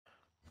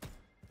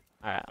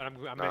Alright. I'm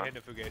gonna hit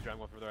the Fugage, I'm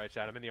going for the right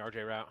side. I'm in the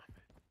RJ route.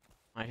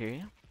 I hear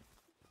you.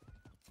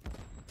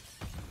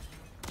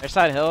 Their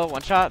side hill,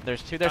 one shot.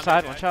 There's two their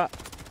side, one shot.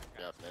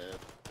 Yep, man.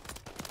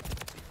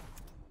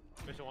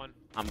 Missing one.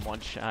 I'm one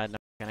shot, no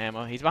fucking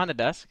ammo. He's behind the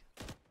desk.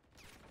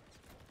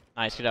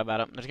 Nice, good job,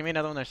 Adam. There's gonna be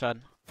another one their side.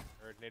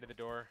 Naded the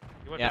door.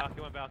 He went Yeah. back,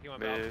 he went back, he went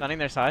back. Stunning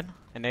their side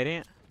and nading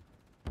it.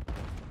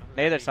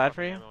 Nade their side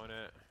for you.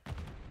 I'm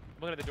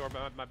looking at the door,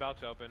 but my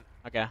belt's open.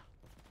 Okay.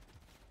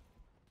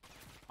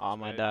 Oh, I'm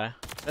gonna die.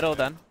 Middle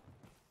done.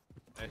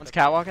 Nice. One's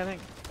catwalk, I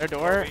think. Their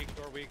door.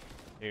 Door weak.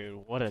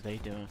 Dude, what are they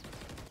doing?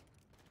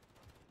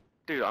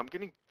 Dude, I'm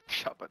getting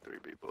shot by 3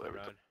 people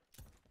every time.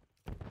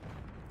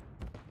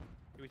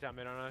 Give me top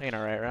mid on us. Taking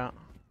a right route.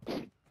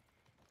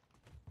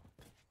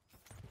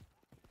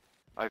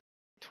 I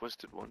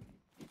twisted one.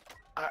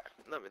 Alright,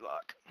 let me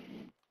lock.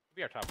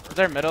 Be our top Is first.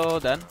 their middle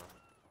done?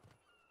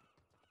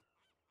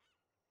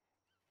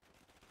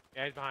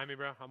 Yeah, he's behind me,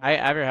 bro. I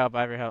have your help,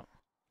 I have your help.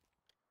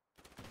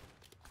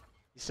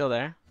 You still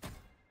there?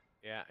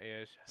 Yeah, he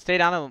is. Stay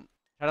down and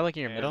try to look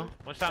in your Yeah, middle.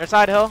 One shot, Their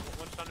side hill.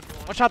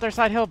 One Shot their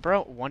side hill,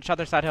 bro. One shot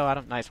their side hill,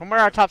 Adam. Nice. One more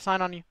our top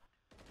sign on you.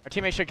 Our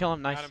teammate should kill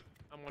him. Nice.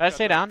 Try to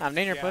stay down. I'm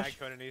nading your push. I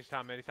couldn't. He's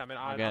top mid. He's top mid.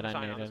 I'm On good, the I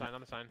sign, on the naded. sign,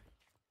 on the sign.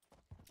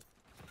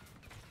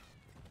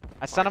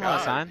 I stunned him on the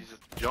God, sign. He's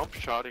just jump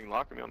shotting,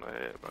 locking me on the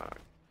head, bro.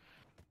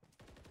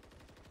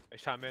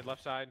 He's top mid,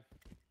 left side.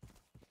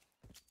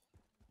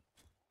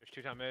 There's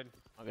 2 top mid.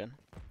 All good.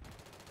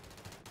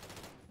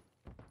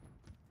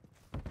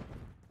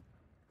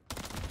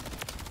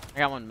 I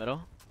got one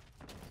middle.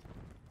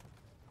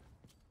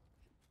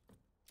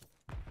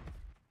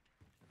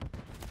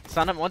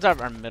 Stun him. One's our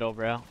middle,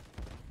 bro.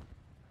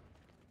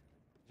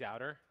 He's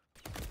outer.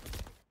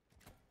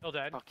 Still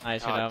dead. Fucking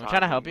Nice, God, you know, I'm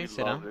trying to help we you,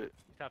 sit love down. it.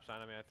 He's top sign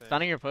on me, I think.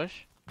 Stunning your push.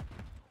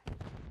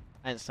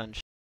 I didn't stun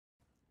shit.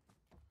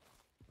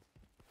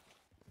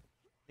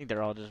 I think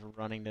they're all just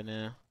running to new.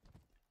 Yeah,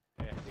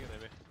 I think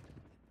maybe.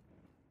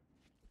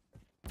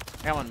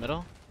 I got one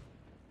middle.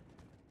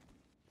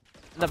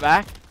 In the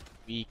back.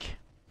 Weak.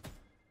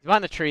 He's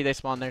behind the tree. They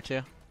spawned there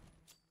too.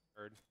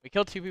 Heard. We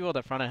killed 2 people at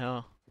the front of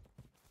hill.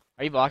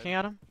 Are you blocking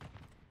at him?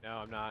 No,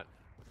 I'm not.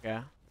 Okay.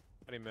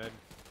 Putting mid.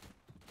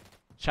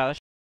 Shot.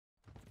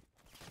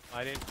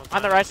 Lighting.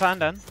 On the right side,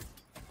 done.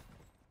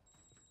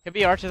 Could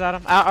be arches at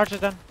him. Arches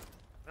done.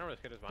 I don't really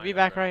get his Could be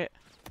back right.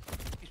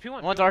 He's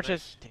P1. One's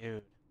arches.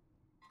 Dude.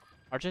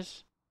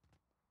 Arches?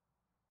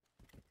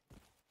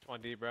 It's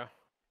 1D, bro.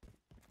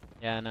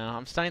 Yeah, no.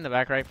 I'm stunning the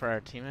back right for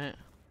our teammate.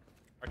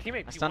 Our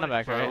teammate I stunned him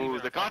back P1 is right. leaving Oh,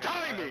 the our fucking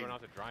timing! side, everyone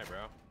else is dry, bro.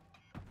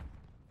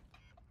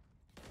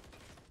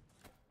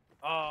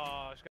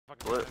 Oh, this guy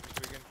fucking What?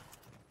 speaking.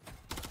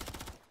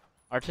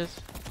 Arches?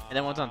 And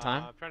then one's on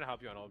time? I'm trying to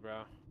help you on old, bro.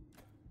 I'm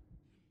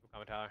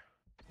coming, Tyler.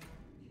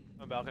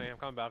 I'm balcony. I'm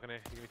coming balcony.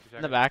 Give me 2 seconds.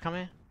 In the back on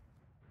me?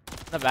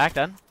 In the back,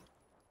 done.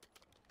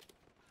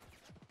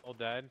 Old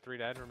dead. 3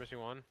 dead. We're missing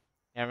 1.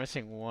 Yeah, I'm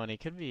missing one. He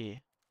could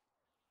be.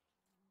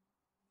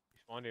 He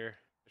spawned here.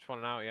 They're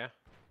spawning out, yeah?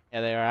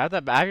 Yeah, they are.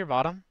 I have your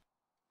bottom.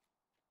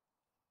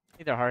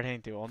 Either hard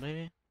hitting through old,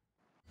 maybe.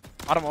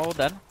 Bottom old,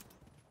 dead.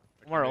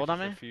 One more old on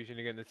me. Fusion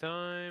to get in the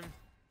time.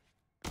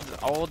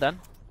 Old, dead.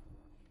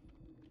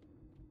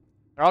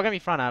 They're all gonna be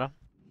front, Adam.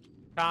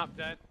 Top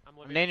dead. I'm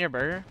I'm living. nading your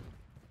burger.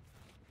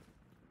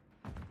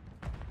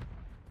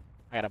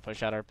 I gotta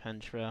push out our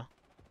pinch, bro.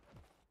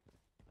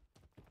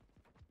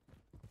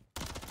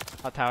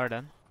 Hot tower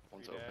dead.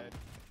 One's Dead. open.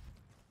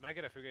 Might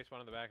get a Fugate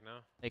spawn in the back now.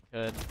 They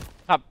could.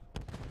 Top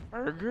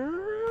We're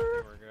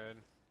burger. good.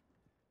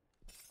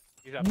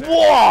 He's up there.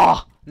 Whoa!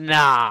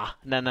 Nah.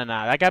 No.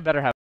 That guy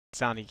better have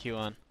sound EQ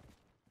on.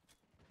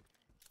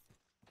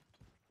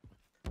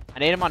 I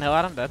need him on hill,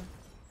 Adam. Dead.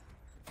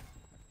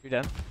 You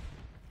dead?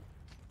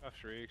 Tough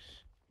streaks.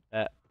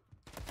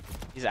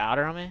 He's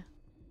outer on me.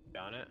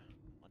 Down it.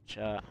 One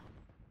shot.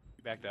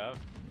 You backed up.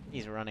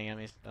 He's running at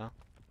me still.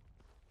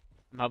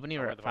 I'm helping you.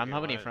 Oh, where the fuck I'm you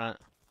helping you went? front.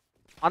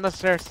 On the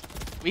stairs.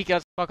 Weak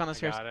as fuck on the I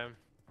stairs. got him.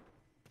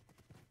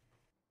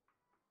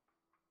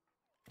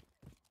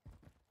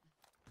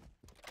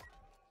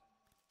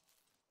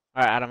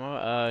 Alright,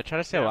 Adam. Try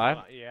to stay alive.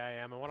 Yeah, I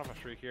am. I went off a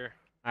streak here.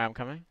 Alright, I'm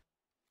coming.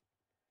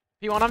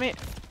 P1 on me.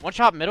 One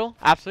shot middle.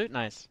 Absolute.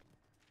 Nice.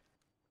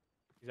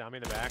 He's on me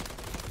in the back.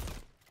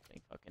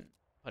 Big fucking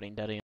putting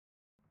Duddy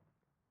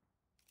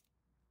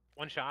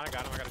One shot. I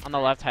got him. I got him. on the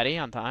left. Heady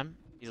on time.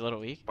 He's a little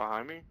weak.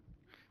 Behind me.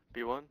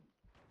 B1.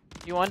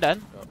 P1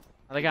 dead. Oh.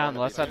 Other guy on the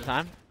P1 left side of dead.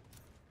 time.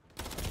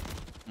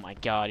 Oh my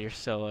god, you're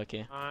so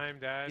lucky. I'm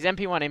dead. He's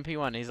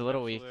MP1. He's a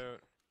little weak. Absolute.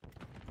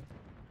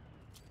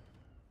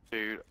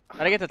 Dude.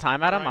 Gotta get the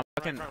time at him. I'm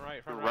Front fucking. right, front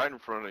right, front Right in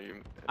front of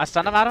you. I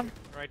stunned him at him.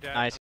 Right dead.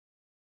 Nice.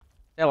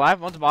 Stay alive.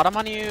 One's bottom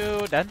on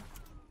you. Dead.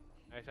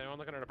 Nice. Anyone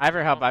looking at a I have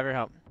your help. I have your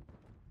help.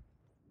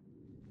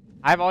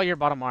 I have all your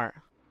bottom art.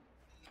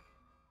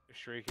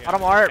 Streak, yeah.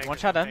 Bottom I'm art, taking one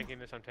this, shot I'm done. taking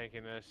this. I'm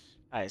taking this.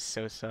 That is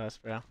so sus,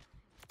 bro.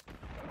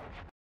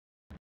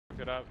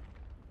 Good up.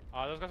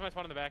 Those guys might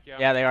spawn in the back, yeah.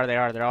 Yeah, they are.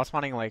 They're all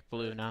spawning like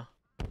blue now.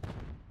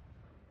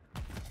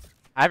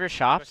 I have your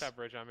shops. That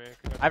bridge on me.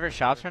 I have your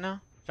shops right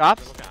now.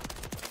 Shops.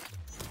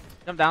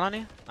 Jump down on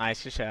you.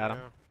 Nice, just shot him.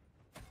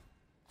 Yeah.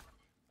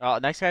 Oh,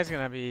 next guy's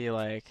gonna be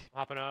like,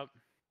 Hopping up.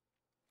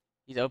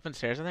 he's open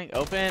stairs, I think.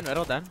 Open,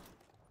 middle, then.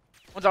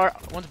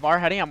 One's bar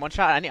heading. I'm one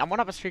shot. I'm one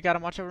up a streak at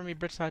him. Watch over me,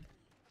 bridge side.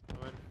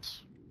 Coming.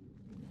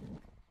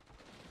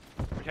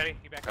 Teddy,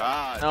 you back up.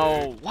 God,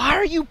 No, dude. why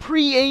are you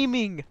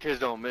pre-aiming? Kids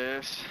don't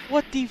miss.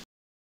 What the f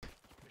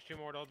There's 2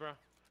 more, old bro.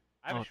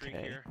 I have a streak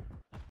Okay. here.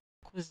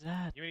 was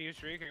that? You want to use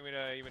streak or you want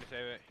me to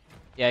save it?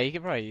 Yeah, you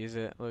could probably use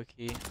it, low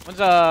key.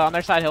 One's on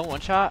their side hill, one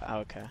shot. Oh,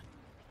 okay.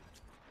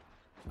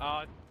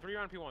 3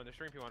 on P1. They're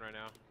 3 on P1 right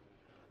now.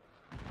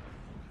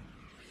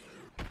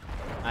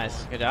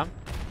 Nice, good job.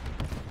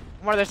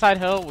 One more their side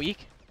hill,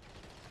 weak.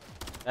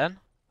 Dead.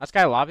 That's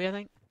guy lobby, I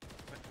think.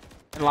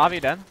 In lobby,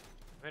 dead.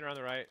 Man around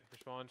the right.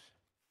 Respawns.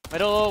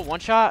 Middle, one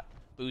shot.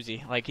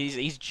 Boozy. Like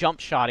he's jump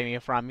shotting me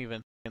before I'm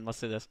even. Let's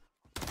do this.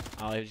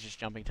 Oh, he was just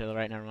jumping to the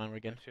right. Never mind, we're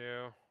good. 2.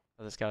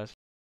 Oh, this guy's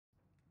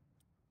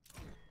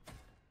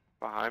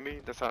Behind me?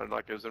 That sounded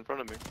like it was in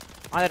front of me.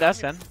 on the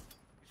desk, then. He's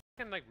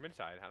fucking like mid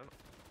side. I don't know.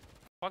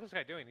 What is this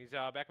guy doing? He's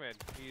back mid.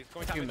 He's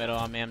going top Two mid. middle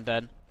on me. I'm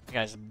dead. The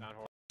guy's Down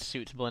horse.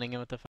 suits blending in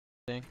with the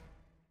thing.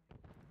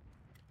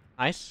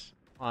 Nice.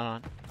 Hold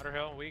on. Outer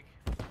hill, weak.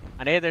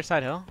 I naded their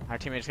side hill. Our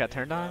teammate just got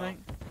turned on, I think.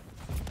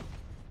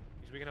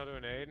 He's weak and he'll do a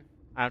nade.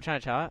 I'm trying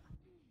to shot.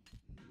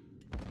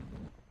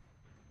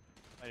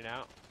 Lighting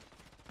out.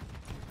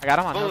 I got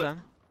him on hill, Bullet.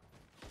 then.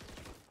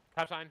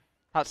 Top sign.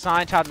 Hot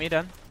sign, chopped me,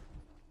 done.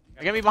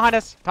 Get me behind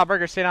us. Top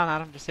burger, stay down,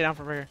 Adam. Just stay down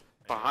for burger.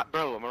 Behind,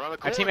 bro, I'm around the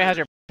corner. Our teammate has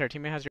your. Our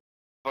teammate has your.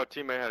 Our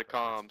teammate had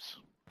comms.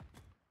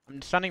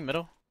 I'm stunning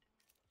middle.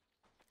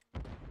 Oh,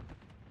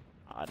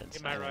 I didn't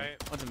Get my stun him.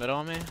 right. One's in middle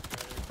on me.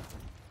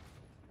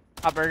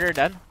 Top burger,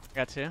 dead.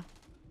 Got 2.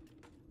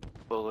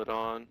 Bullet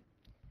on.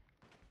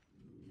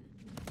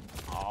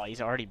 Oh,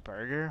 he's already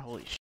burger?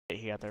 Holy shit,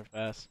 he got there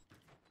fast.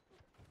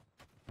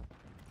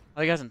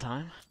 Oh, you guys in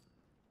time?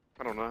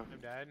 I don't know. I'm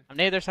dead. I'm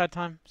near their side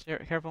time.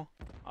 Careful.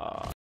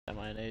 Oh, I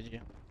might nade you.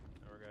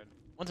 No, we're good.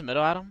 One's in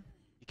middle, Adam.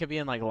 He could be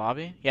in like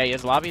lobby. Yeah, he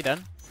is lobby,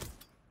 done.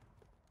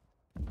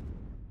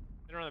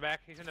 He's around the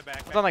back. He's in the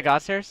back. One's on the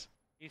god stairs.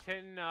 He's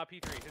hitting P3.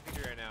 He's hitting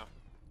P3 right now.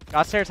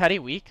 God stairs, heady,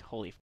 weak.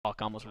 Holy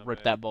fuck, almost Not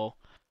ripped bad. that bowl.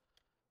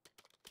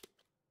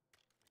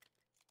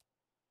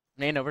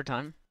 Nade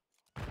overtime.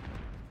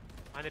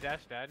 On the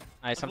desk, dead.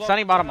 Nice, I'm Low,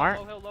 stunning low bottom hill, art.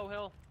 Low hill, low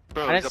hill.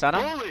 Bro, I didn't he's a stun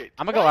him. bullet.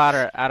 I'm gonna go What?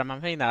 outer, Adam.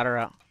 I'm hitting the outer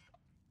out.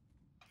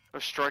 A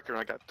striker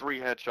and I got 3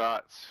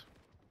 headshots.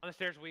 On the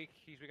stairs, weak.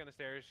 He's weak on the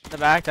stairs. In the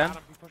back, then.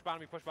 Bottom. He pushed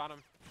bottom. He pushed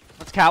bottom.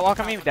 One's catwalk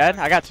on me, dead.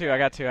 I got 2, I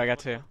got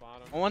 2.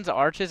 Bottom. One's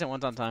arches and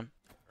one's on time.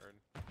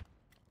 Earn.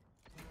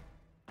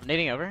 I'm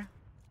nading over.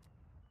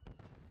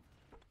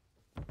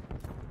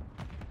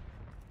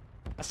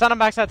 I stun him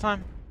backside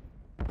time.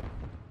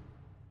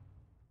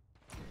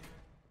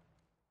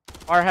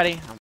 Bar heady.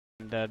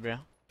 I'm dead, bro.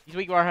 He's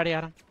weak bar heady,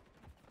 Adam.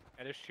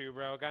 Yeah, there's 2,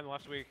 bro. Guy in the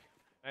last week.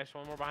 Nice.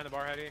 One more behind the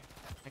bar, heady.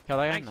 I kill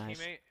that guy. Thanks, Nice.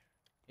 teammate.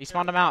 He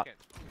spawned him out.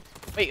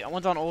 Wait,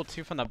 one's on ult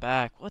 2 from the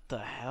back. What the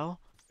hell?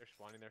 They're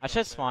spawning there. I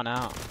should spawn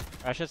out.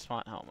 Or I should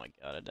spawn. Oh my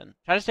god, I didn't.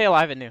 Try to stay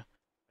alive and new.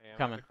 I Yeah,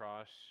 coming.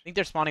 Cross. think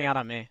they're spawning out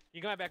on me.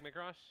 You going back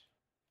mid-cross?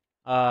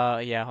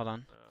 Yeah, hold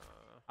on.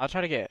 I'll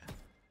try to get. Our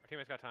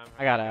teammate's got time.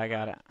 I got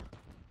it.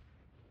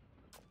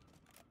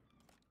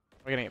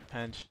 We're gonna get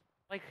pinched.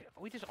 Like,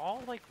 we just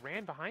all, like,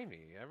 ran behind me.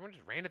 Everyone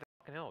just ran to the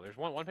fucking hill. There's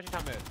one pitching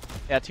top mid.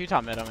 Yeah, 2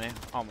 top mid on me.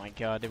 Oh my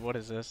god, dude, what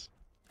is this?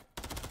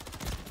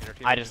 And our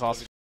I teammate just lost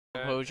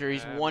loaded- composure.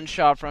 He's Yeah. 1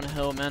 shot front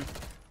hill, man.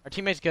 Our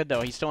teammate's good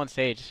though. He's still on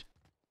stage.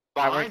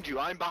 Behind you.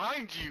 I'm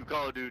behind you,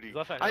 Call of Duty. He's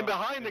left side I'm hill.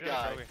 behind the They're doing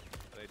a guy. trophy.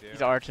 They do.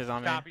 He's arches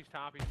on me. Top, he's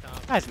top, he's top.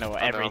 You guys know know,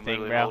 I'm everything,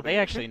 really bro. holding They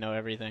it. actually know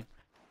everything.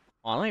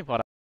 Well, let me put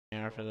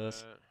up for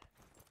this.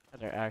 Bullet.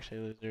 They're actually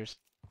losers.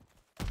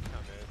 Top mid.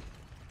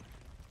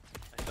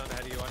 He's on the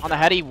head of you. watch On the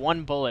out. heady,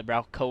 1 bullet,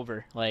 bro.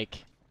 Cover. Like,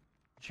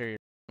 I'm sure you're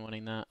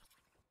winning that.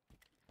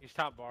 He's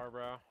top bar,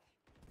 bro.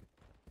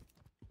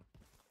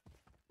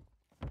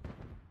 I'm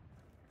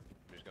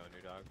just going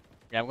new dog.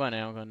 Yeah, I'm going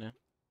in. I'm going in.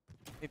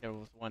 I think there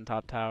was 1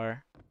 top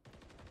tower.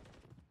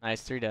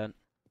 Nice, 3 dead.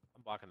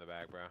 I'm blocking the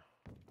back, bro.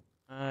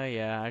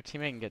 Yeah, our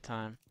teammate can get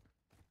time.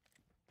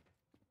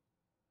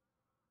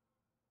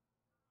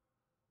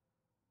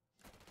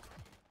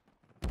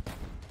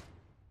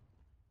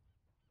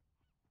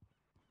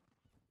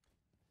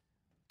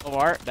 Low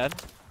art, dead.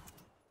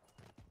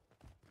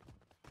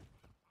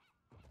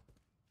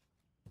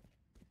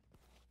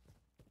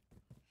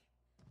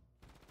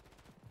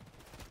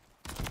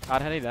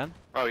 God heady dead.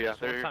 Oh yeah,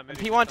 There's one there. top mid.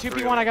 P1, 2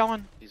 Three P1, I got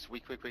 1. He's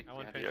weak. I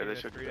want Yeah, pinching. they There's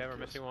should 3 be dead. We're good.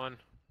 missing 1.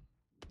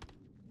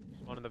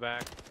 One in the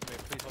back. Wait,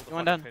 please hold the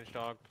One fucking done. pinch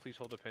dog. Please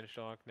hold the pinch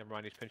dog. Never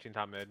mind, he's pinching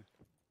top mid.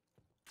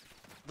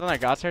 Is on their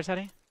god stairs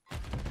heady?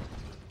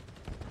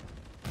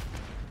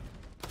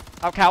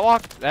 Top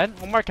catwalk, dead.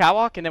 1 more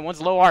catwalk, and then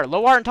 1's low art.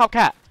 Low art and top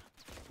cat.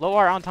 Low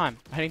art on time.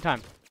 Heading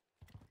time.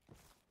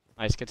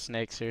 Nice, good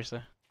snake,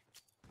 seriously.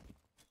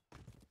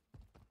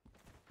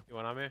 You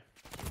want on me?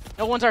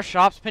 No, 1's our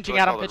shops. Pinching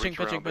Let's at him. call the Pitching, reach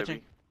pitching, around, baby.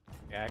 pitching.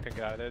 Yeah, I couldn't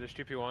get out of there. There's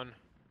 2P1.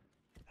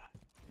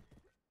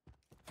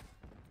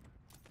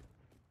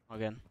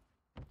 Again.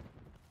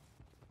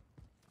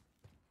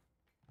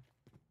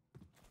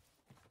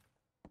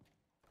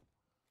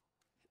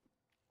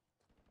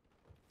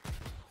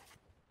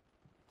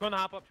 Two on the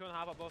hop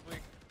up, both weak.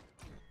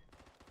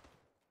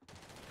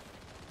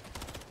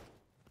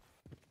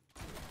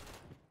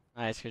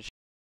 Nice, good.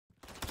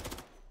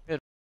 Good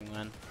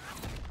win.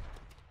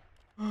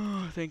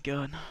 Oh, thank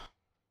God.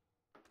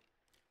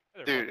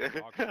 They're Dude,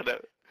 fucking dog I shit.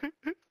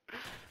 know.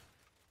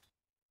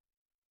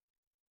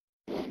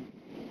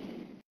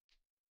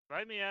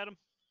 Right me, Adam.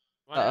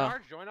 Come on, Uh-oh.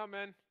 Arch, join up,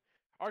 man.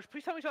 Arch,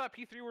 please tell me you saw that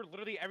P3 where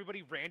literally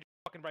everybody ran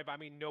fucking right by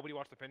me. Nobody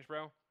watched the pinch,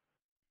 bro.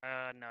 No,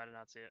 I did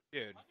not see it.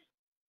 Dude.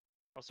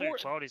 Also, your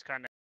Four- quality's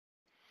kind of.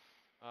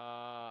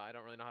 I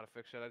don't really know how to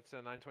fix it. It's a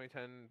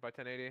 92010 by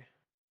 1080.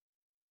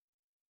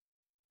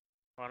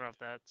 I don't know if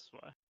that's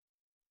why.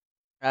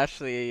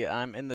 Actually, I'm in the